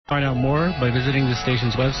Find out more by visiting the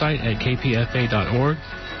station's website at kpfa.org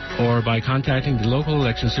or by contacting the local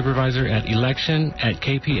election supervisor at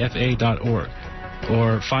election@kpfa.org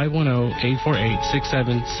or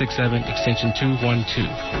 510-848-6767 extension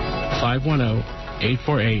 212.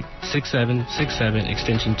 510-848-6767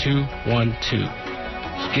 extension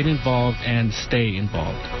 212. Get involved and stay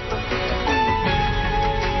involved.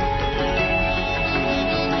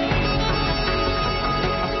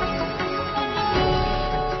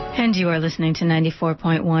 And you are listening to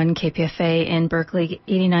 94.1 KPFA in Berkeley,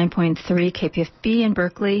 89.3 KPFB in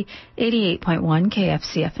Berkeley, 88.1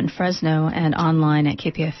 KFCF in Fresno, and online at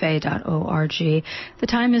kpfa.org. The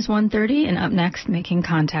time is 1:30, and up next, Making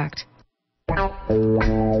Contact.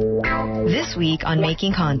 This week on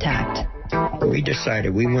Making Contact. We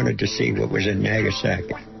decided we wanted to see what was in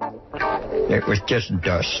Nagasaki. It was just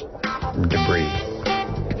dust and debris.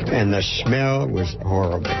 And the smell was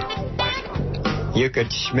horrible. You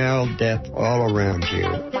could smell death all around you.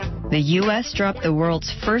 The U.S. dropped the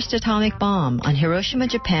world's first atomic bomb on Hiroshima,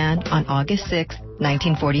 Japan on August 6,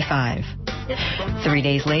 1945. 3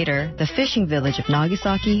 days later, the fishing village of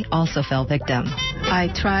Nagasaki also fell victim. I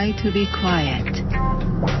tried to be quiet,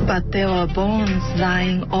 but there were bones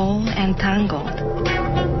lying all entangled.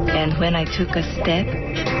 And when I took a step,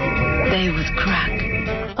 they would crack.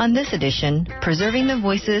 On this edition, preserving the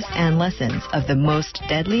voices and lessons of the most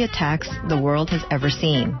deadly attacks the world has ever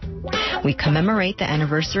seen. We commemorate the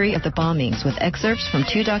anniversary of the bombings with excerpts from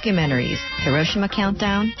two documentaries, Hiroshima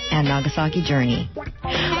Countdown and Nagasaki Journey.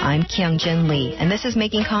 I'm Kyung-Jin Lee, and this is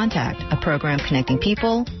Making Contact, a program connecting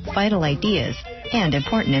people, vital ideas, and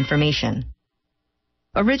important information.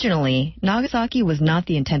 Originally, Nagasaki was not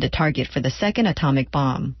the intended target for the second atomic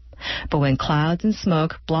bomb. But when clouds and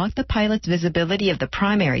smoke blocked the pilot's visibility of the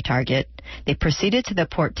primary target, they proceeded to the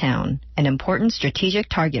port town, an important strategic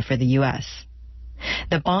target for the U.S.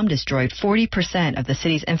 The bomb destroyed 40% of the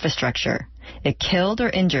city's infrastructure. It killed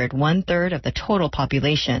or injured 1/3 of the total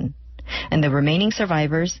population. And the remaining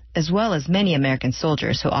survivors, as well as many American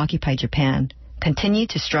soldiers who occupied Japan,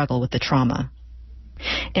 continued to struggle with the trauma.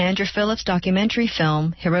 Andrew Phillips' documentary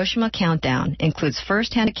film, Hiroshima Countdown, includes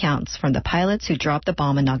first-hand accounts from the pilots who dropped the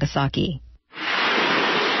bomb in Nagasaki.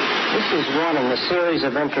 This is one in a series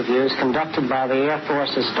of interviews conducted by the Air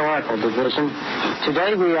Force Historical Division.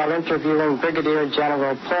 Today we are interviewing Brigadier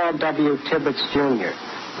General Paul W. Tibbets, Jr.,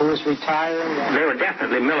 who is retiring. They were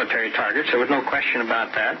definitely military targets. There was no question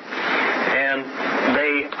about that. And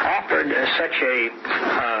they offered such a...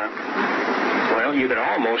 you could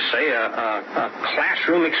almost say a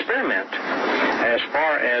classroom experiment as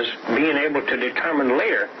far as being able to determine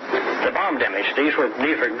later the bomb damage. These were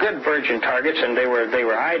good virgin targets, and they were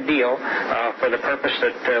ideal for the purpose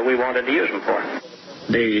that we wanted to use them for.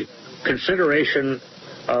 The consideration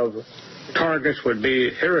of targets would be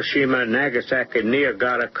Hiroshima, Nagasaki,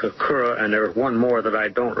 Niigata, Kokura, and there was one more that I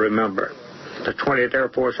don't remember. The 20th Air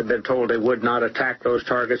Force had been told they would not attack those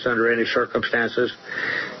targets under any circumstances.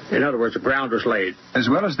 In other words, the ground was laid. As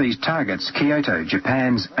well as these targets, Kyoto,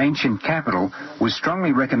 Japan's ancient capital, was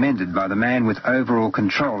strongly recommended by the man with overall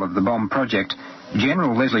control of the bomb project,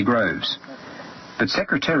 General Leslie Groves. But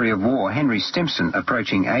Secretary of War Henry Stimson,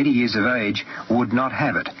 approaching 80 years of age, would not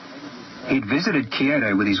have it. He'd visited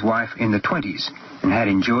Kyoto with his wife in the 20s and had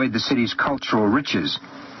enjoyed the city's cultural riches.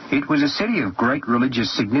 It was a city of great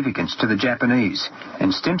religious significance to the Japanese,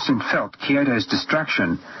 and Stimson felt Kyoto's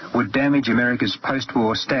destruction would damage America's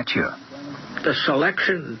post-war stature. The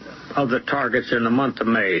selection of the targets in the month of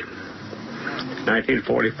May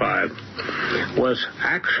 1945 was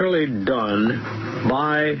actually done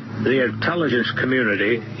by the intelligence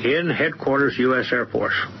community in headquarters U.S. Air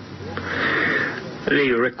Force.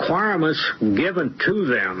 The requirements given to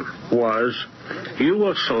them was you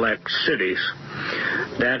will select cities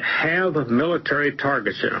that have military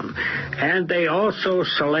targets in them. And they also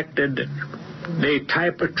selected the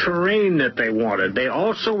type of terrain that they wanted. They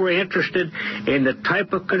also were interested in the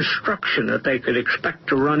type of construction that they could expect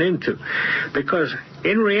to run into. Because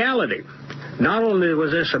in reality, not only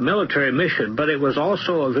was this a military mission, but it was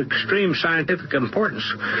also of extreme scientific importance,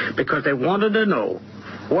 because they wanted to know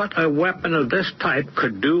what a weapon of this type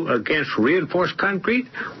could do against reinforced concrete,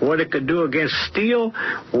 what it could do against steel,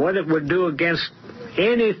 what it would do against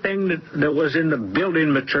anything that was in the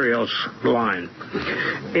building materials line.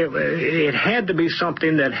 It had to be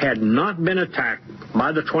something that had not been attacked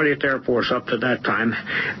by the 20th Air Force up to that time.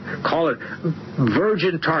 Call it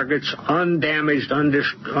virgin targets, undamaged,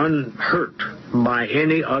 unhurt by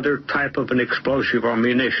any other type of an explosive or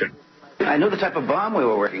munition. I knew the type of bomb we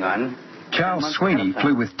were working on. Charles Sweeney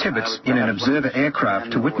flew with Tibbets in an observer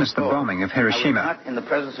aircraft to witness the bombing of Hiroshima.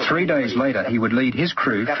 3 days later, he would lead his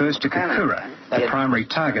crew first to Kokura, the primary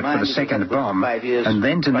target for the second bomb, and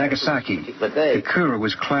then to Nagasaki. Kokura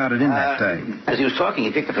was clouded in that day. As he was talking,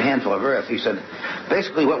 he picked up a handful of earth. He said,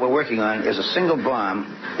 basically what we're working on is a single bomb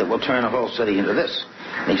that will turn a whole city into this.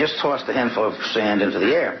 And he just tossed a handful of sand into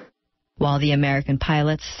the air. While the American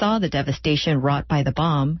pilots saw the devastation wrought by the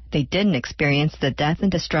bomb, they didn't experience the death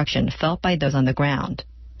and destruction felt by those on the ground.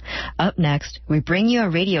 Up next, we bring you a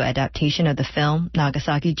radio adaptation of the film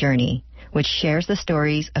Nagasaki Journey, which shares the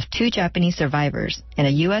stories of 2 Japanese survivors and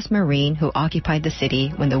a U.S. Marine who occupied the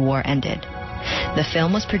city when the war ended. The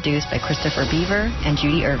film was produced by Christopher Beaver and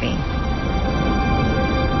Judy Irving.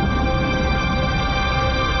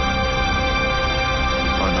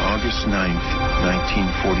 On August 9th,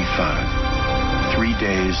 1945, 3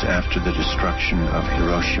 days after the destruction of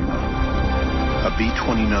Hiroshima, a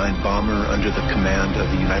B-29 bomber under the command of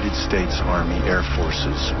the United States Army Air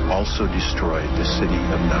Forces also destroyed the city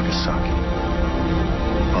of Nagasaki.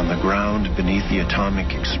 On the ground beneath the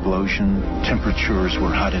atomic explosion, temperatures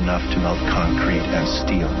were hot enough to melt concrete and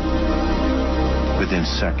steel. Within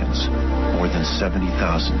seconds, more than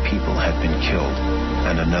 70,000 people had been killed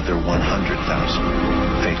and another 100,000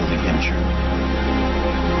 fatally injured.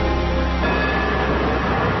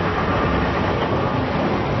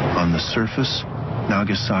 On the surface,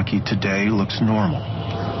 Nagasaki today looks normal.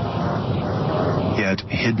 Yet,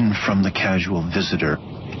 hidden from the casual visitor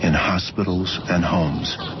in hospitals and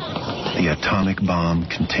homes, the atomic bomb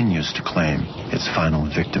continues to claim its final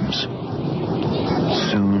victims.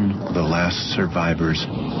 Soon, the last survivors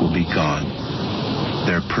will be gone,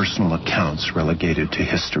 their personal accounts relegated to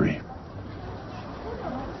history.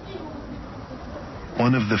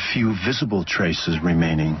 One of the few visible traces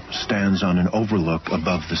remaining stands on an overlook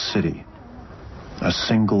above the city. A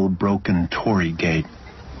single broken torii gate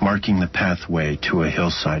marking the pathway to a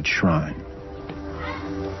hillside shrine.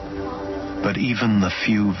 But even the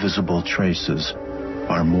few visible traces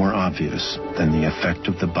are more obvious than the effect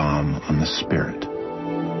of the bomb on the spirit.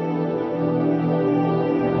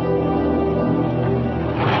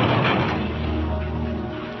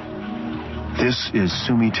 This is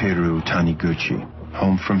Sumiteru Taniguchi,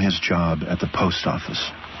 home from his job at the post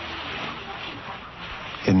office.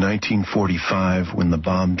 In 1945, when the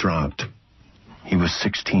bomb dropped, he was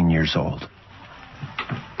 16 years old.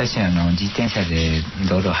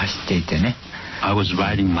 I was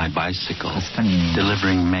riding my bicycle,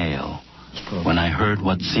 delivering mail, when I heard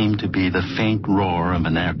what seemed to be the faint roar of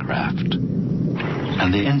an aircraft.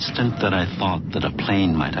 And the instant that I thought that a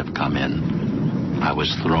plane might have come in, I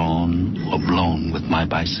was thrown or blown with my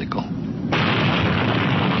bicycle.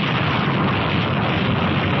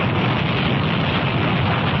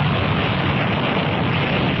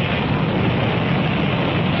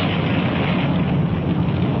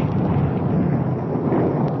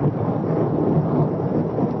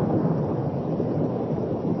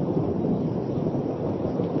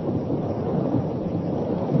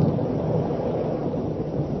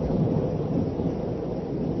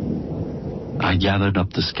 I gathered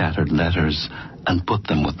up the scattered letters and put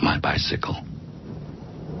them with my bicycle.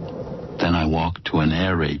 Then I walked to an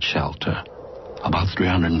air raid shelter, about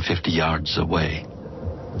 350 yards away.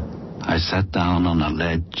 I sat down on a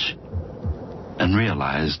ledge and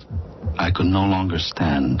realized I could no longer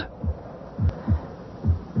stand.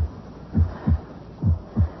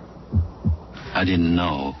 I didn't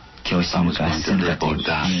know I was going to live or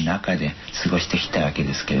die.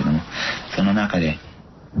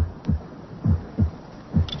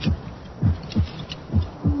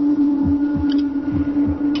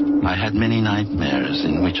 I had many nightmares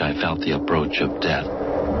in which I felt the approach of death.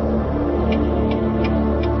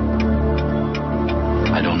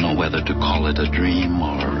 I don't know whether to call it a dream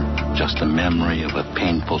or just a memory of a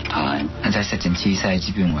painful time.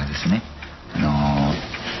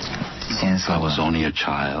 I was only a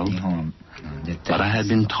child, but I had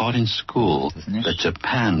been taught in school that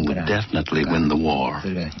Japan would definitely win the war,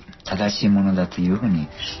 and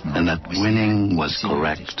that winning was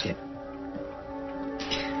correct.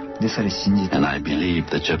 And I believed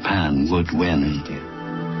that Japan would win.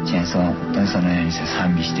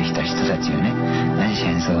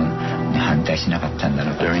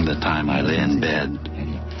 During the time I lay in bed,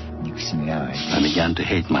 I began to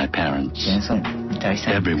hate my parents,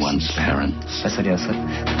 everyone's parents. I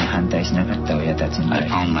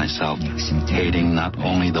found myself hating not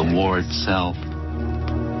only the war itself,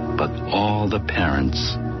 but all the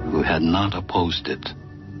parents who had not opposed it.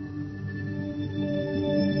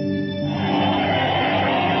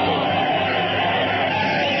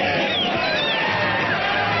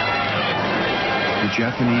 The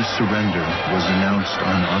Japanese surrender was announced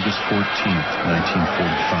on August 14th,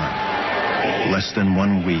 1945, less than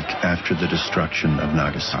 1 week after the destruction of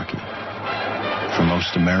Nagasaki. For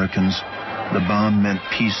most Americans, the bomb meant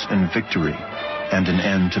peace and victory and an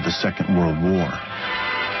end to the Second World War.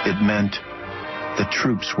 It meant the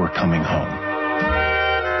troops were coming home.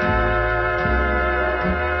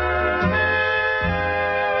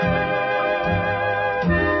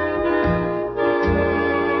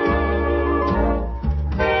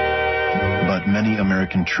 But many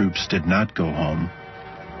American troops did not go home,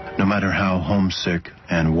 no matter how homesick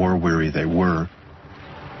and war-weary they were.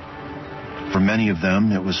 For many of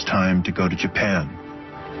them, it was time to go to Japan,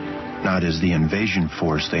 not as the invasion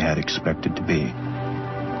force they had expected to be,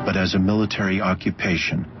 but as a military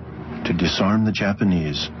occupation to disarm the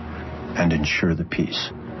Japanese and ensure the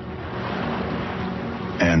peace.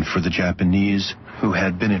 And for the Japanese, who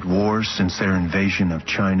had been at war since their invasion of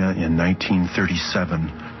China in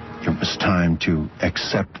 1937, it was time to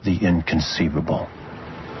accept the inconceivable.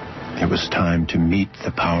 It was time to meet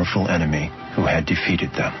the powerful enemy who had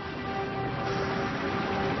defeated them.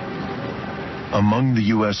 Among the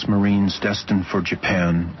U.S. Marines destined for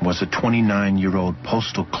Japan was a 29-year-old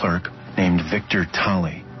postal clerk named Victor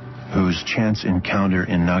Tolley, whose chance encounter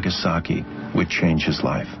in Nagasaki would change his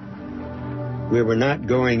life. We were not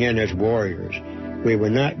going in as warriors. We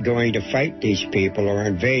were not going to fight these people or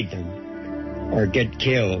invade them or get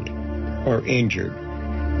killed or injured.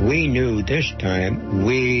 We knew this time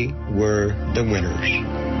we were the winners.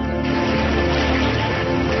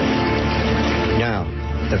 Now,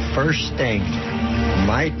 the first thing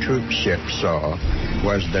my troop ship saw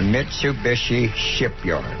was the Mitsubishi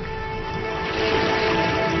shipyard.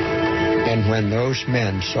 And when those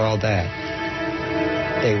men saw that,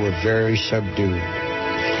 they were very subdued.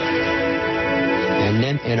 And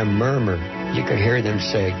then in a murmur, you could hear them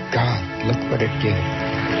say, God, look what it did.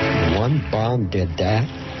 One bomb did that.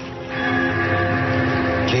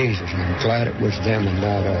 Jesus, I'm glad it was them and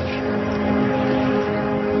not us.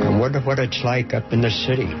 I wonder what it's like up in the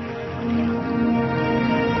city.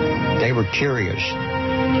 They were curious.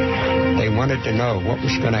 They wanted to know what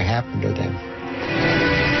was going to happen to them.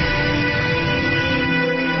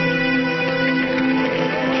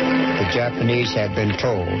 The Japanese had been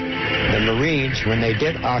told the Marines, when they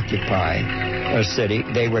did occupy a city,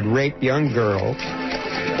 they would rape young girls,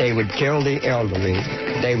 they would kill the elderly,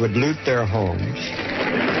 they would loot their homes,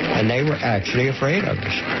 and they were actually afraid of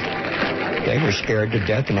us. They were scared to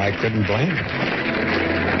death, and I couldn't blame them.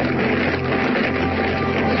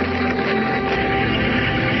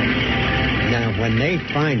 Now, when they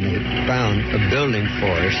finally found a building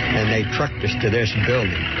for us, and they trucked us to this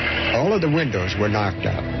building, all of the windows were knocked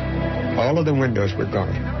out. All of the windows were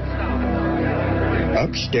gone.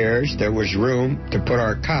 Upstairs, there was room to put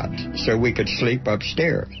our cots so we could sleep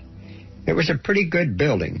upstairs. It was a pretty good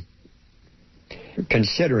building,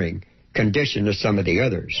 considering condition of some of the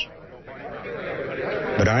others.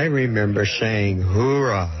 But I remember saying,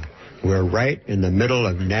 hoorah, we're right in the middle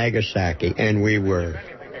of Nagasaki, and we were.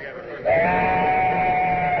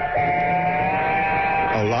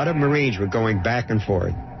 A lot of Marines were going back and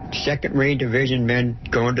forth. 2nd Marine Division men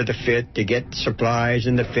going to the 5th to get supplies,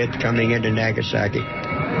 and the 5th coming into Nagasaki.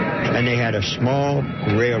 And they had a small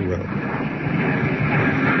railroad.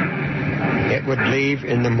 It would leave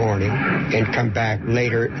in the morning and come back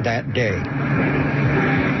later that day.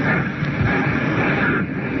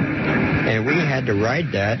 And we had to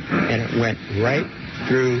ride that, and it went right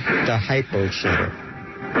through the Hypo Center.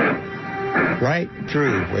 Right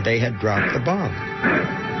through where they had dropped the bomb.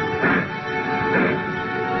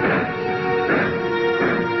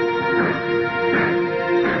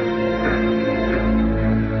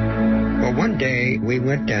 Well, one day we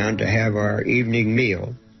went down to have our evening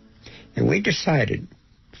meal, and we decided,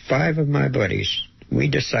 5 of my buddies, we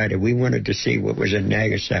decided we wanted to see what was in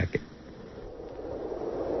Nagasaki.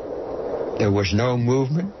 There was no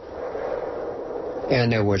movement,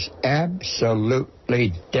 and there was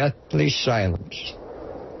absolutely deathly silence.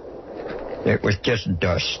 It was just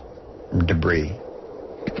dust and debris,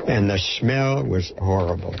 and the smell was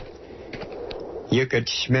horrible. You could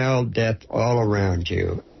smell death all around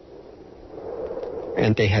you,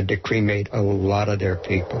 and they had to cremate a lot of their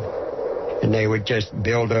people. And they would just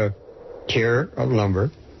build a tier of lumber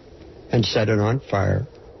and set it on fire.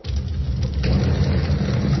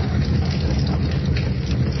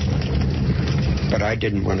 But I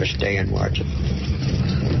didn't want to stay and watch it.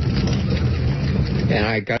 And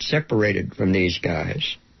I got separated from these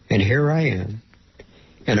guys. And here I am,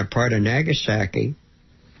 in a part of Nagasaki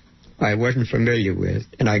I wasn't familiar with,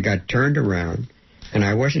 and I got turned around, and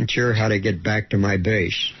I wasn't sure how to get back to my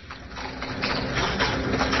base.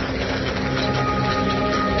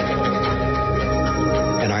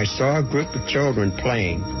 I saw a group of children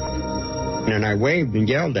playing, and I waved and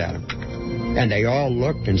yelled at them. And they all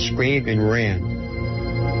looked and screamed and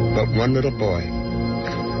ran. But one little boy.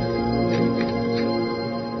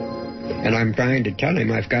 And I'm trying to tell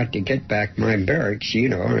him I've got to get back my barracks,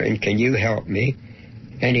 and can you help me?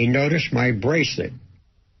 And he noticed my bracelet.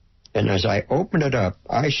 And as I opened it up,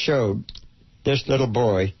 I showed this little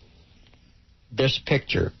boy this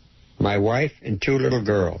picture, my wife and two little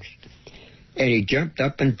girls. And he jumped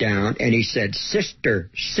up and down, and he said, "Sister,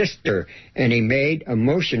 sister." And he made a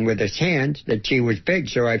motion with his hands that she was big,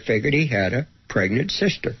 so I figured he had a pregnant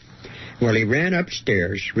sister. Well, he ran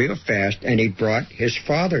upstairs real fast, and he brought his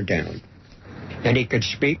father down. And he could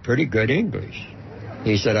speak pretty good English.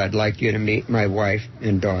 He said, "I'd like you to meet my wife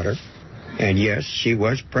and daughter." And yes, she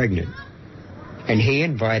was pregnant. And he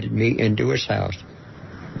invited me into his house.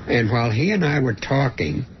 And while he and I were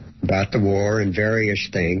talking about the war and various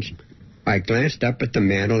things, I glanced up at the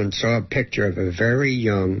mantel and saw a picture of a very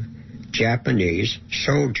young Japanese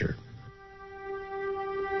soldier.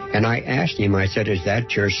 And I asked him, I said, "Is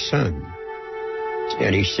that your son?"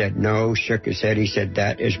 And he said, no, shook his head. He said,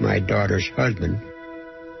 "That is my daughter's husband,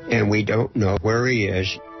 and we don't know where he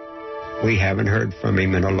is. We haven't heard from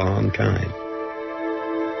him in a long time."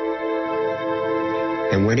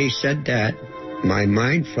 And when he said that, my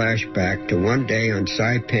mind flashed back to one day on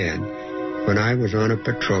Saipan when I was on a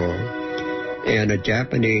patrol, and a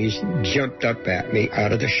Japanese jumped up at me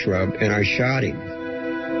out of the shrub, and I shot him.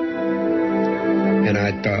 And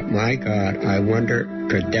I thought, my God, I wonder,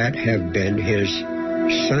 could that have been his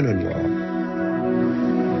son-in-law?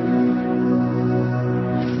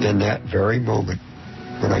 In that very moment,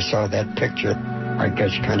 when I saw that picture, I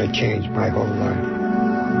guess kind of changed my whole life.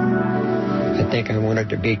 I think I wanted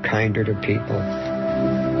to be kinder to people.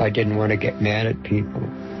 I didn't want to get mad at people.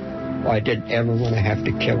 I didn't ever want to have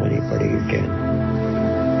to kill anybody again.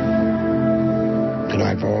 And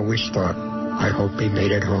I've always thought, I hope he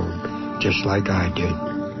made it home, just like I did.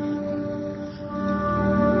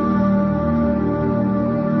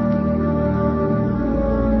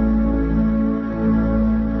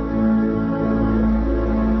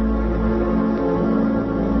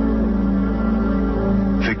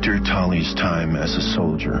 Tolley's time as a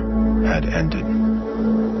soldier had ended.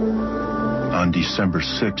 On December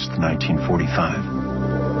 6th, 1945,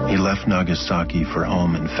 he left Nagasaki for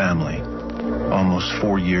home and family, almost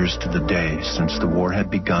 4 years to the day since the war had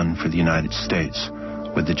begun for the United States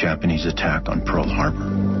with the Japanese attack on Pearl Harbor.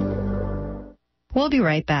 We'll be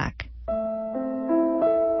right back.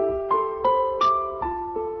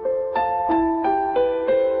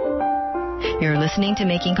 You're listening to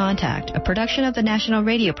Making Contact, a production of the National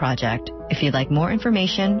Radio Project. If you'd like more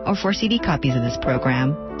information or for CD copies of this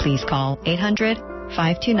program, please call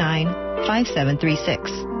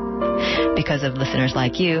 800-529-5736. Because of listeners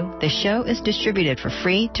like you, this show is distributed for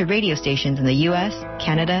free to radio stations in the U.S.,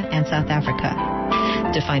 Canada, and South Africa.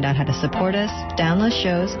 To find out how to support us, download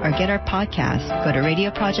shows, or get our podcasts, go to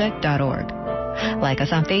radioproject.org. Like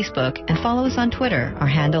us on Facebook and follow us on Twitter. Our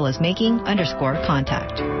handle is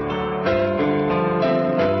making_contact.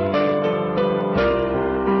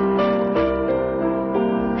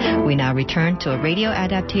 We now return to a radio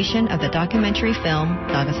adaptation of the documentary film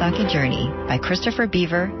Nagasaki Journey by Christopher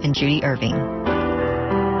Beaver and Judy Irving.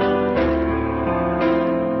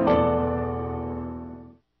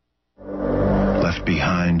 Left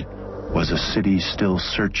behind was a city still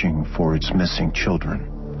searching for its missing children.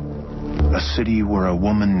 A city where a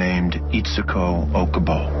woman named Itsuko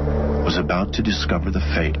Okubo was about to discover the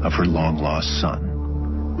fate of her long-lost son,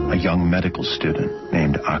 a young medical student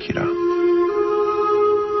named Akira.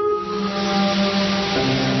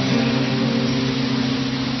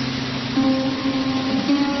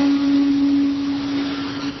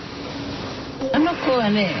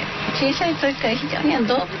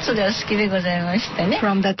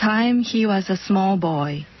 From the time he was a small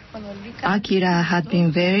boy, Akira had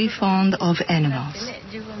been very fond of animals.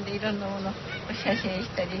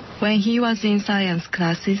 When he was in science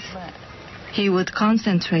classes, he would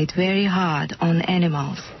concentrate very hard on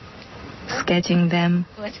animals, sketching them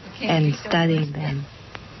and studying them.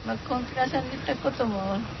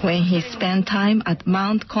 When he spent time at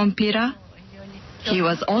Mount Kompira, he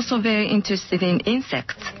was also very interested in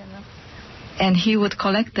insects, and he would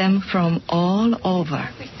collect them from all over.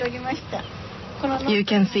 You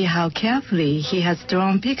can see how carefully he has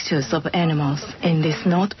drawn pictures of animals in this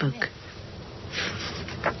notebook.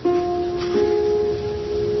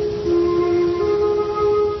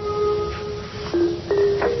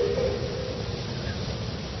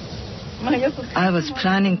 I was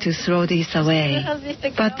planning to throw these away,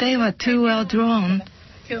 but they were too well drawn,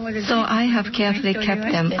 So I have carefully kept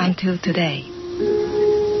them until today.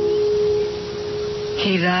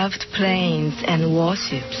 He loved planes and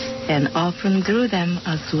warships and often drew them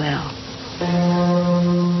as well.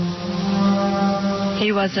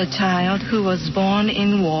 He was a child who was born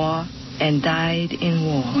in war and died in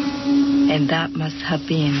war, and that must have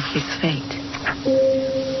been his fate.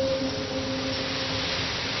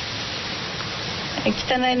 It's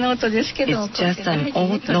just an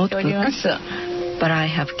old notebook, but I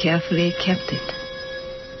have carefully kept it.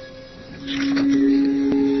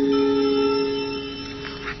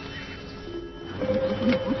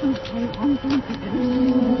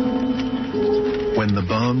 When the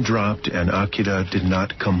bomb dropped and Akira did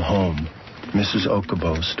not come home, Mrs.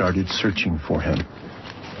 Okubo started searching for him.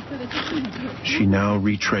 She now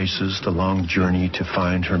retraces the long journey to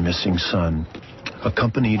find her missing son,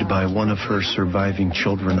 accompanied by one of her surviving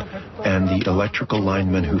children and the electrical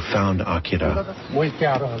lineman who found Akira.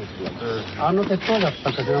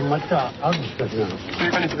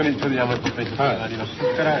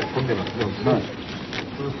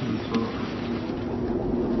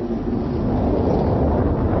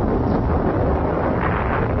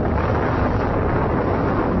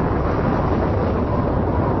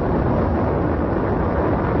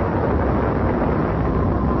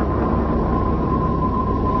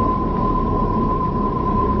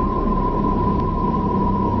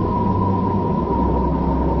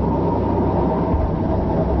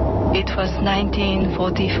 It was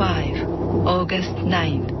 1945, August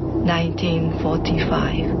 9,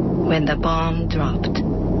 1945, when the bomb dropped.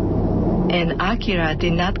 And Akira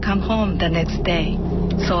did not come home the next day,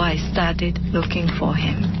 so I started looking for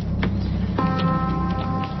him.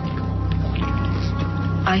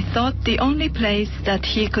 I thought the only place that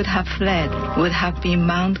he could have fled would have been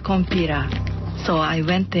Mount Compira, so I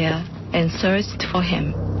went there and searched for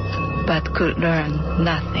him, but could learn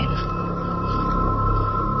nothing.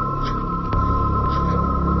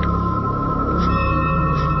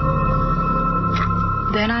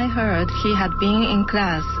 Then I heard he had been in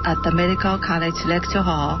class at the Medical College Lecture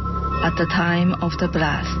Hall at the time of the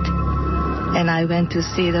blast, and I went to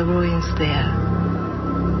see the ruins there.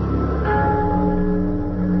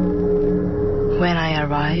 When I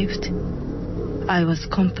arrived, I was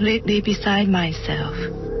completely beside myself.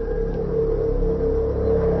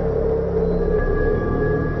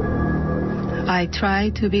 I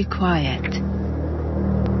tried to be quiet.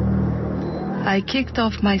 I kicked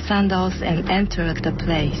off my sandals and entered the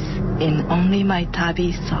place in only my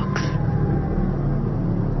tabi socks.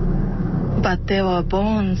 But there were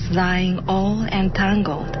bones lying all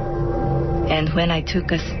entangled, and when I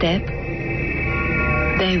took a step,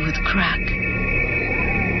 they would crack.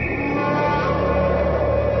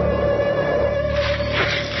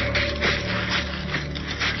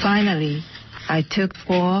 Finally, I took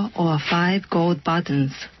 4 or 5 gold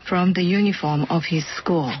buttons from the uniform of his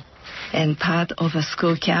school and part of a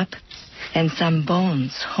school cap and some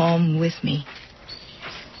bones home with me.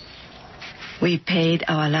 We paid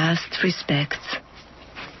our last respects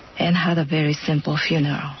and had a very simple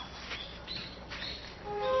funeral.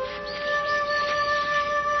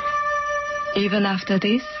 Even after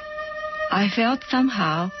this, I felt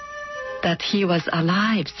somehow that he was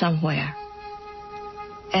alive somewhere.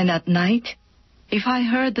 And at night, if I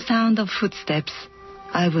heard the sound of footsteps,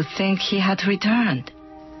 I would think he had returned,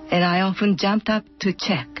 and I often jumped up to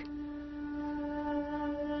check.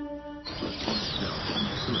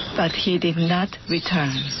 But he did not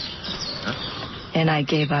return, and I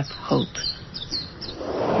gave up hope.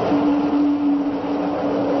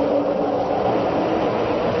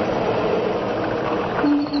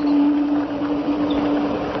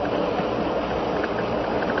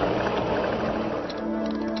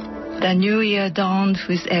 The new year dawned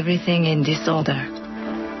with everything in disorder.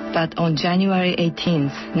 But on January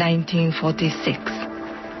 18th, 1946,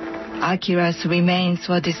 Akira's remains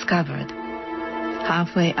were discovered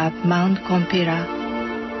halfway up Mount Compira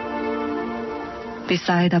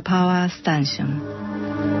beside a power station,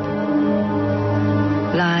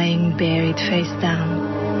 lying buried face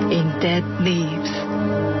down in dead leaves.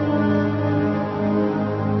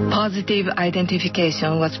 Positive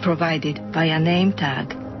identification was provided by a name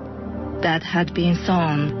tag that had been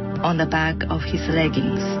sewn on the back of his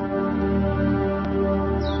leggings.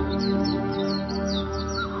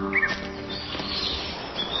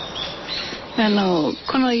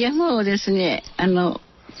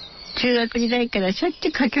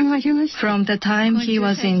 From the time he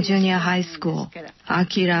was in junior high school,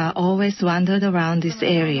 Akira always wandered around this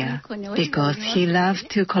area because he loved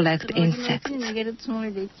to collect insects.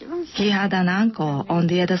 He had an uncle on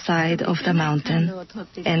the other side of the mountain,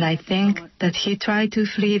 and I think that he tried to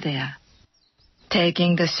flee there,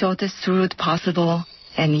 taking the shortest route possible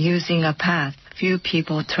and using a path few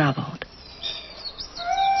people traveled.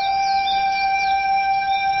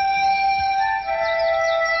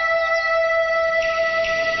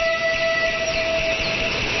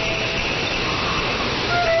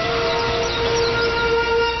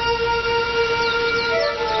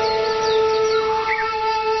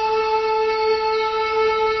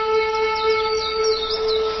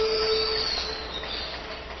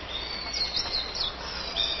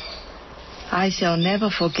 I shall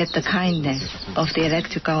never forget the kindness of the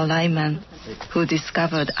electrical lineman who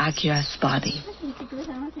discovered Akira's body.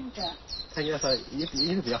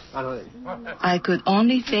 I could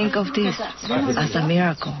only think of this as a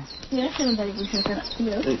miracle.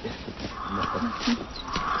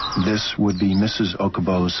 This would be Mrs.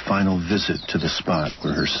 Okubo's final visit to the spot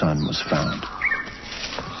where her son was found.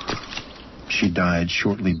 She died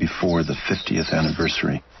shortly before the 50th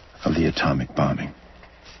anniversary of the atomic bombing.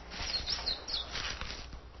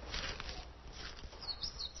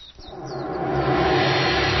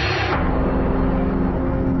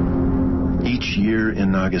 Each year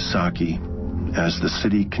in Nagasaki, as the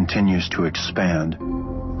city continues to expand,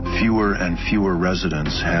 fewer and fewer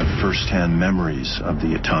residents have first-hand memories of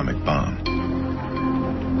the atomic bomb.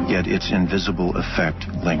 Yet its invisible effect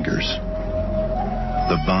lingers.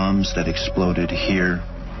 The bombs that exploded here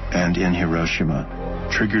and in Hiroshima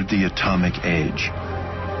triggered the atomic age,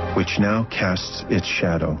 which now casts its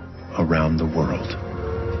shadow around the world.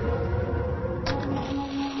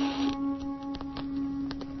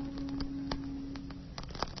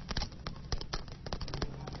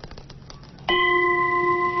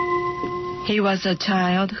 He was a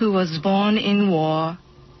child who was born in war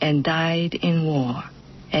and died in war,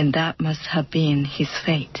 and that must have been his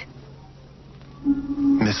fate.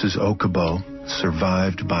 Mrs. Okubo,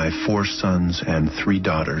 survived by 4 sons and 3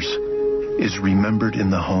 daughters, is remembered in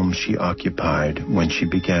the home she occupied when she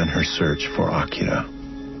began her search for Akira.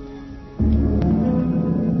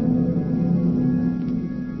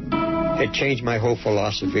 It changed my whole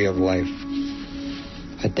philosophy of life.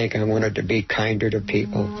 I think I wanted to be kinder to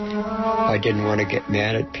people. I didn't want to get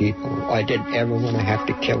mad at people. I didn't ever want to have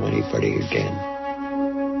to kill anybody again.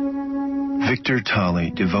 Victor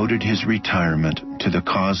Tolley devoted his retirement to the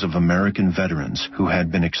cause of American veterans who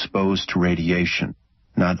had been exposed to radiation,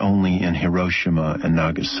 not only in Hiroshima and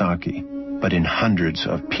Nagasaki, but in hundreds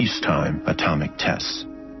of peacetime atomic tests.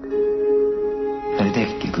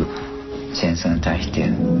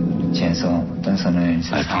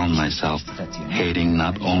 I found myself hating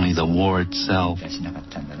not only the war itself,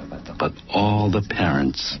 but all the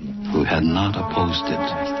parents who had not opposed it.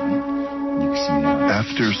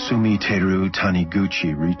 After Sumiteru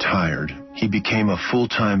Taniguchi retired, he became a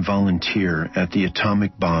full-time volunteer at the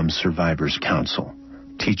Atomic Bomb Survivors Council,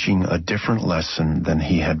 teaching a different lesson than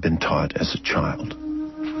he had been taught as a child.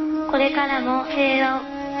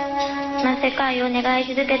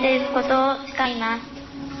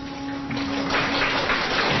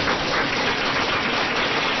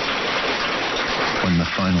 When the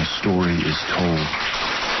final story is told,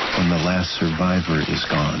 when the last survivor is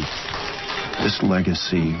gone, this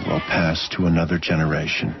legacy will pass to another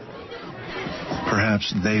generation.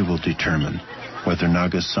 Perhaps they will determine whether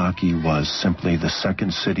Nagasaki was simply the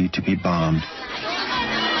second city to be bombed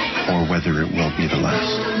or whether it will be the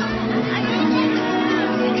last.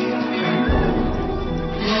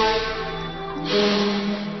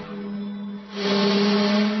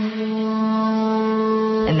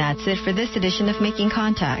 And that's it for this edition of Making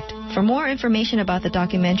Contact. For more information about the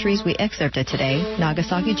documentaries we excerpted today,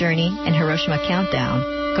 Nagasaki Journey and Hiroshima Countdown,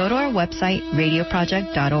 go to our website,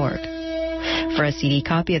 radioproject.org. For a CD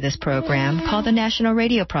copy of this program, call the National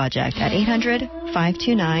Radio Project at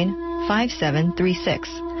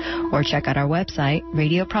 800-529-5736 or check out our website,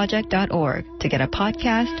 radioproject.org, to get a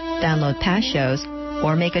podcast, download past shows,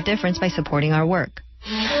 or make a difference by supporting our work.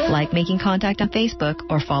 Like Making Contact on Facebook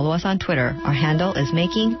or follow us on Twitter. Our handle is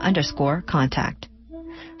making_contact.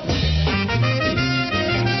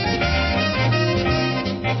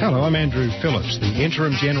 Hello, I'm Andrew Phillips, the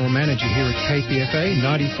Interim General Manager here at KPFA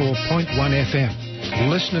 94.1 FM,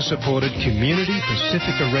 listener-supported Community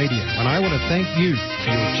Pacifica Radio, and I want to thank you for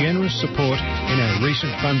your generous support in our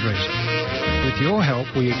recent fundraising. With your help,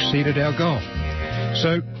 we exceeded our goal.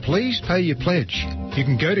 So please pay your pledge. You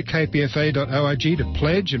can go to kpfa.org to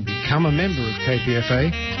pledge and become a member of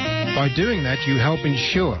KPFA. By doing that, you help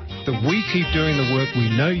ensure that we keep doing the work we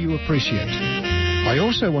know you appreciate. I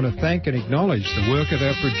also want to thank and acknowledge the work of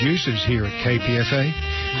our producers here at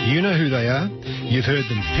KPFA. You know who they are. You've heard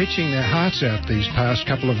them pitching their hearts out these past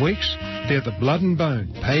couple of weeks. They're the blood and bone,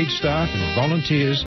 paid staff and volunteers